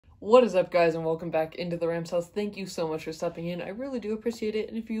What is up, guys, and welcome back into the Rams house. Thank you so much for stopping in. I really do appreciate it.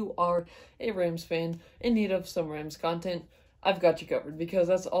 And if you are a Rams fan in need of some Rams content, I've got you covered because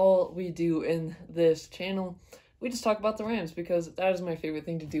that's all we do in this channel. We just talk about the Rams because that is my favorite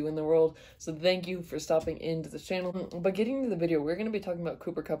thing to do in the world. So thank you for stopping into this channel. But getting into the video, we're going to be talking about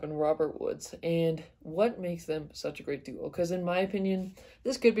Cooper Kupp and Robert Woods and what makes them such a great duo. Because in my opinion,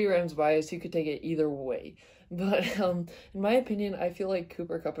 this could be Rams bias. You could take it either way. But in my opinion, I feel like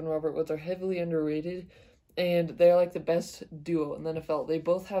Cooper Kupp and Robert Woods are heavily underrated, and they're like the best duo in the NFL. They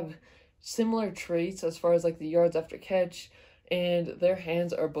both have similar traits as far as like the yards after catch, and their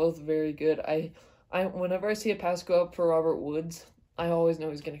hands are both very good. I whenever I see a pass go up for Robert Woods, I always know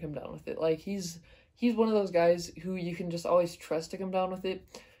he's gonna come down with it. Like he's one of those guys who you can just always trust to come down with it.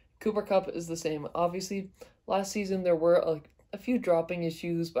 Cooper Kupp is the same. Obviously, last season there were a few dropping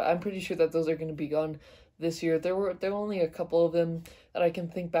issues, but I'm pretty sure that those are going to be gone this year. There were only a couple of them that I can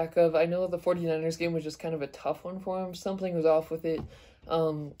think back of. I know the 49ers game was just kind of a tough one for him. Something was off with it.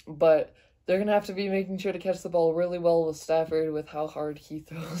 But they're going to have to be making sure to catch the ball really well with Stafford with how hard he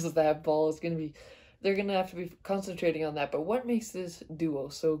throws that ball. They're going to have to be concentrating on that. But what makes this duo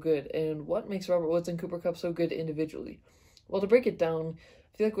so good, and what makes Robert Woods and Cooper Kupp so good individually? Well, to break it down,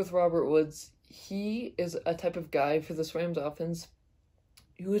 I feel like with Robert Woods, he is a type of guy for this Rams offense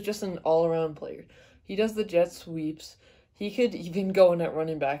who is just an all-around player. He does the jet sweeps. He could even go in at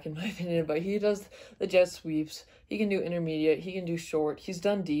running back, in my opinion, but he does the jet sweeps. He can do intermediate. He can do short. He's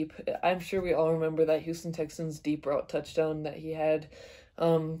done deep. I'm sure we all remember that Houston Texans deep route touchdown that he had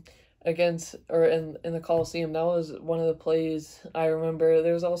against, or in the Coliseum. That was one of the plays I remember.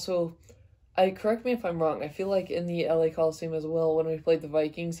 There's also, correct me if I'm wrong, I feel like in the LA Coliseum as well, when we played the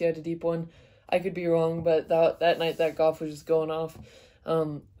Vikings, he had a deep one. I could be wrong, but that night that Goff was just going off.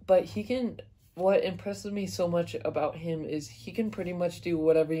 But what impresses me so much about him is he can pretty much do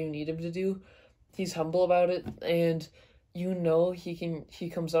whatever you need him to do. He's humble about it, and he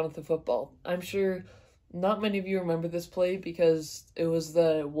comes down with the football. I'm sure not many of you remember this play because it was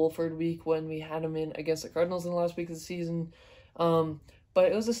the Wolford week when we had him in against the Cardinals in the last week of the season. But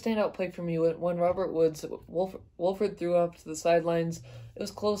it was a standout play for me when Robert Woods, Wolford threw up to the sidelines. It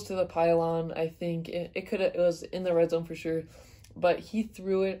was close to the pylon, I think. It was in the red zone for sure, but he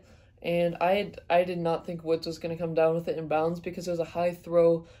threw it, and I did not think Woods was going to come down with it in bounds because it was a high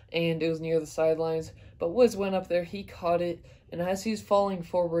throw and it was near the sidelines. But Woods went up there, he caught it, and as he's falling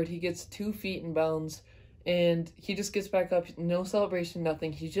forward, he gets 2 feet in bounds, and he just gets back up. No celebration,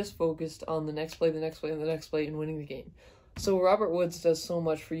 nothing. He's just focused on the next play, and the next play, and winning the game. So Robert Woods does so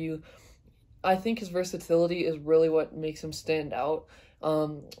much for you. I think his versatility is really what makes him stand out.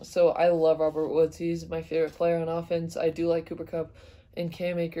 So I love Robert Woods. He's my favorite player on offense. I do like Cooper Kupp and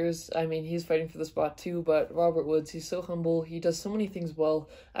Cam Akers. I mean, he's fighting for the spot too, but Robert Woods, he's so humble. He does so many things well.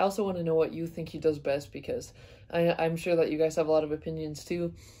 I also want to know what you think he does best because I'm sure that you guys have a lot of opinions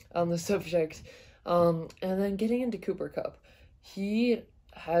too on the subject. And then getting into Cooper Kupp, he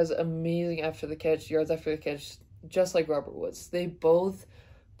has amazing yards after the catch, just like Robert Woods. They both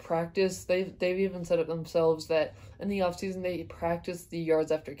practice. They've even set up themselves that in the offseason they practice the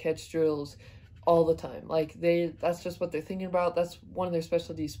yards after catch drills all the time. That's just what they're thinking about. That's one of their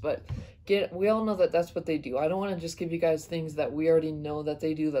specialties. But we all know that that's what they do. I don't want to just give you guys things that we already know that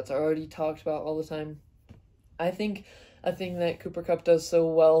they do, that's already talked about all the time. I think a thing that Cooper Kupp does so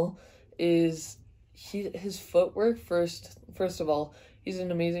well is his footwork. First of all, he's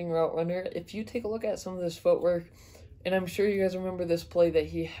an amazing route runner. If you take a look at some of this footwork, and I'm sure you guys remember this play that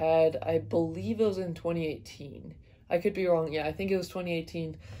he had, I believe it was in 2018. I could be wrong. Yeah, I think it was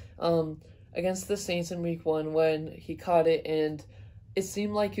 2018 against the Saints in week 1 when he caught it, and it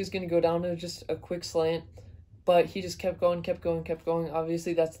seemed like he was going to go down to just a quick slant, but he just kept going.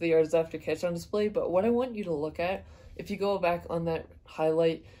 Obviously, that's the yards after catch on display, but what I want you to look at, if you go back on that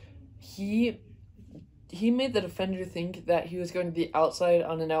highlight, he made the defender think that he was going to the outside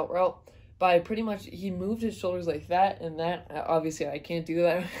on an out route by pretty much, he moved his shoulders like that and that. Obviously, I can't do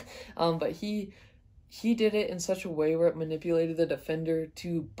that, but he did it in such a way where it manipulated the defender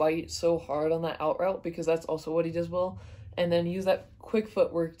to bite so hard on that out route because that's also what he does well, and then use that quick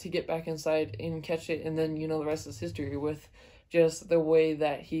footwork to get back inside and catch it, and then, the rest is history with just the way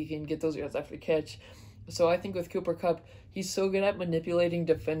that he can get those yards after catch. So I think with Cooper Kupp, he's so good at manipulating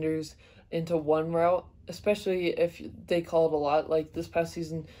defenders into one route, especially if they call it a lot. Like this past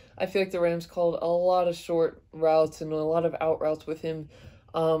season, I feel like the Rams called a lot of short routes and a lot of out routes with him,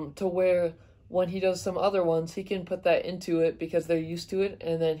 to where when he does some other ones, he can put that into it because they're used to it,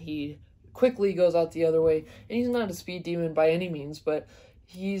 and then he quickly goes out the other way. And he's not a speed demon by any means, but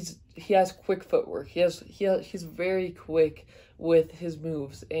he has quick footwork. He's very quick with his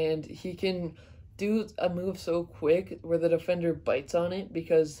moves, and he can do a move so quick where the defender bites on it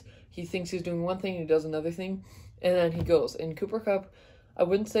because he thinks he's doing one thing and he does another thing, and then he goes. And Cooper Kupp, I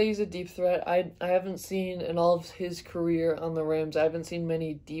wouldn't say he's a deep threat. I haven't seen in all of his career on the Rams, I haven't seen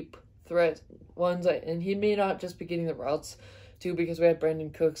many deep threat ones, and he may not just be getting the routes too because we had Brandon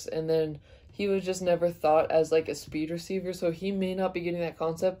Cooks, and then he was just never thought as like a speed receiver, so he may not be getting that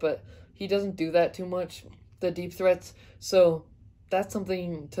concept, but he doesn't do that too much, the deep threats, so that's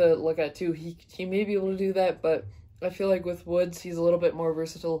something to look at too. He may be able to do that, but I feel like with Woods, he's a little bit more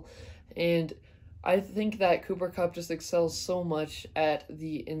versatile, and I think that Cooper Kupp just excels so much at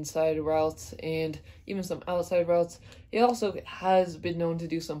the inside routes and even some outside routes. He also has been known to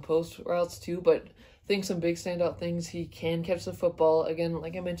do some post routes too, but I think some big standout things, he can catch the football. Again,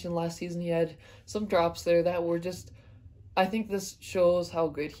 like I mentioned last season, he had some drops there that were just, I think this shows how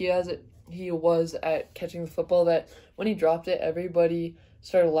good he was at catching the football, that when he dropped it, everybody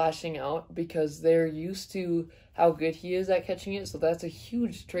started lashing out because they're used to how good he is at catching it. So that's a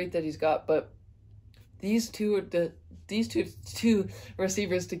huge trait that he's got, but these two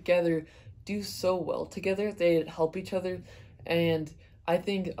receivers together do so well together. They help each other, and I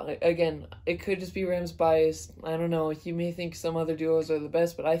think, again, it could just be Rams bias. I don't know. You may think some other duos are the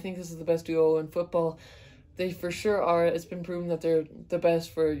best, but I think this is the best duo in football. They for sure are. It's been proven that they're the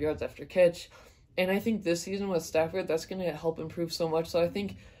best for yards after catch, and I think this season with Stafford, that's going to help improve so much. So I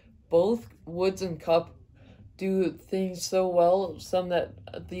think both Woods and Kupp do things so well, some that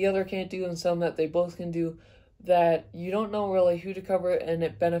the other can't do and some that they both can do, that you don't know really who to cover, and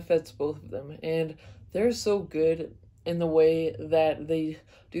it benefits both of them. And they're so good in the way that they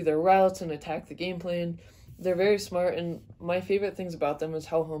do their routes and attack the game plan. They're very smart, and my favorite things about them is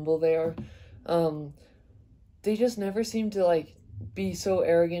how humble they are. They just never seem to like be so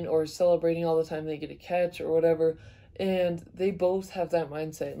arrogant or celebrating all the time they get a catch or whatever. And they both have that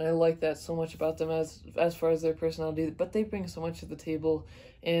mindset, and I like that so much about them as far as their personality, but they bring so much to the table,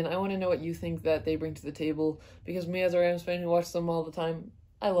 and I want to know what you think that they bring to the table, because me as a Rams fan who watches them all the time,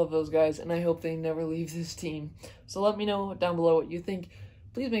 I love those guys, and I hope they never leave this team. So let me know down below what you think.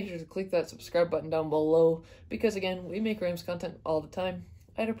 Please make sure to click that subscribe button down below, because again, we make Rams content all the time.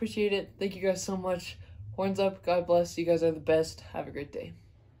 I'd appreciate it. Thank you guys so much. Horns up, God bless, you guys are the best. Have a great day.